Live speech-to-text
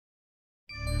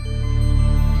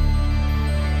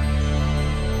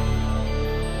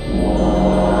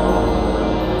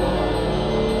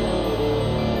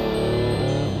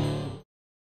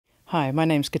Hi, my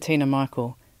name's Katina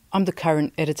Michael. I'm the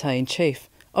current Editor-in-Chief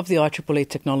of the IEEE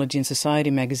Technology and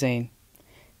Society magazine.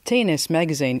 T&S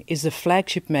magazine is the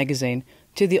flagship magazine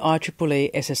to the IEEE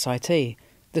SSIT,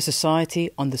 the Society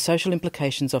on the Social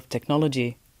Implications of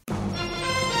Technology.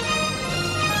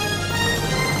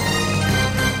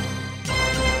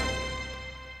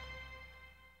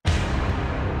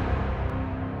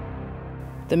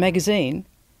 The magazine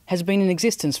has been in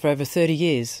existence for over 30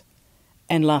 years,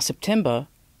 and last September,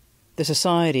 the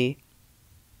Society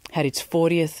had its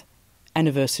 40th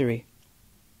anniversary.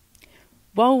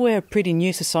 While we're a pretty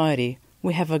new society,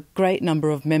 we have a great number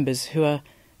of members who are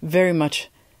very much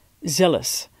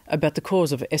zealous about the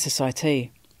cause of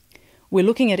SSIT. We're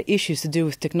looking at issues to do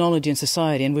with technology and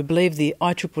society, and we believe the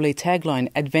IEEE tagline,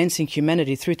 "Advancing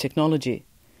Humanity Through Technology,"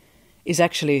 is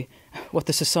actually what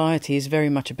the Society is very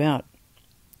much about.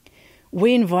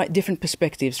 We invite different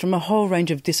perspectives from a whole range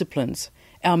of disciplines.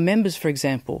 Our members, for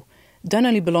example, don't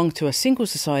only belong to a single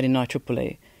society in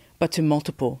IEEE, but to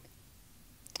multiple.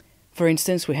 For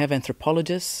instance, we have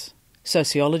anthropologists,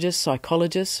 sociologists,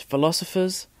 psychologists,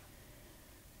 philosophers,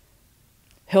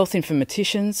 health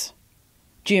informaticians,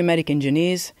 geomatic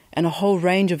engineers, and a whole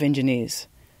range of engineers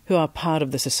who are part of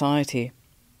the Society.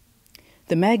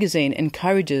 The magazine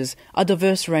encourages a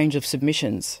diverse range of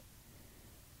submissions.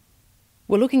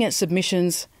 We're looking at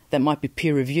submissions that might be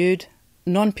peer-reviewed,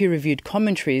 non-peer-reviewed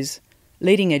commentaries,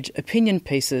 leading-edge opinion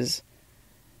pieces,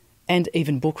 and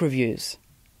even book reviews.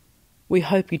 We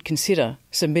hope you'd consider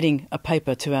submitting a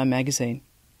paper to our magazine.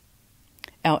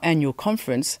 Our annual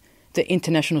conference, the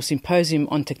International Symposium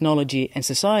on Technology and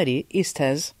Society,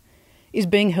 ISTAS, is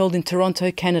being held in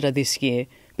Toronto, Canada this year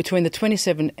between the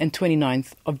 27th and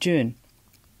 29th of June.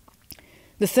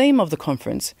 The theme of the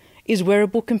conference is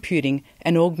wearable computing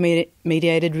and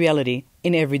augmented reality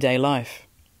in everyday life.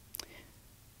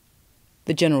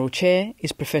 The General Chair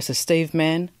is Professor Steve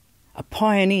Mann, a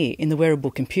pioneer in the wearable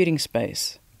computing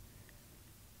space.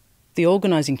 The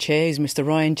Organising Chair is Mr.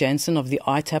 Ryan Jansen of the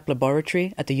ITAP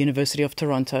Laboratory at the University of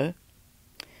Toronto.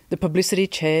 The Publicity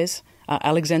Chairs are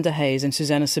Alexander Hayes and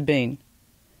Susanna Sabine,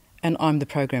 and I'm the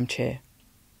Program Chair.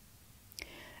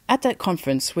 At that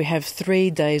conference, we have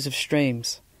 3 days of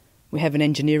streams. We have an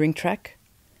engineering track,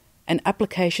 an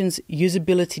applications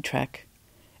usability track,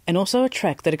 and also a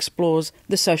track that explores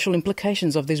the social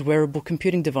implications of these wearable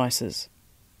computing devices,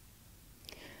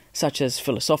 such as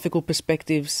philosophical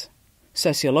perspectives,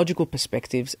 sociological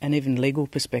perspectives, and even legal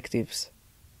perspectives.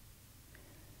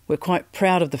 We're quite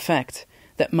proud of the fact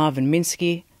that Marvin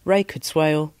Minsky, Ray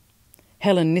Kurzweil,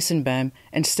 Helen Nissenbaum,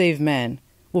 and Steve Mann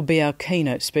will be our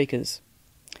keynote speakers.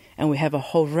 And we have a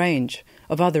whole range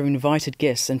of other invited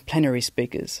guests and plenary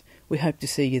speakers. We hope to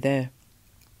see you there.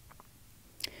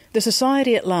 The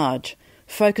Society at large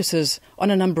focuses on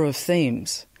a number of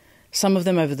themes. Some of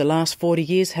them over the last 40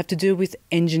 years have to do with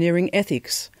engineering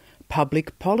ethics,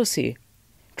 public policy,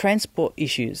 transport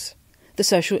issues, the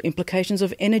social implications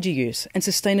of energy use and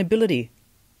sustainability,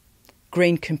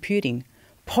 green computing,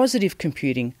 positive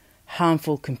computing,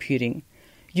 harmful computing,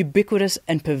 ubiquitous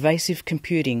and pervasive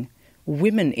computing,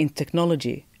 women in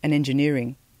technology and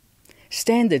engineering,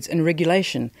 standards and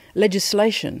regulation,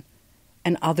 legislation,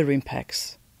 and other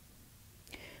impacts.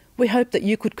 We hope that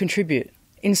you could contribute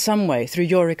in some way through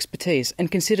your expertise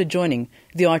and consider joining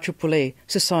the IEEE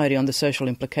Society on the Social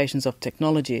Implications of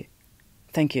Technology.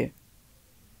 Thank you.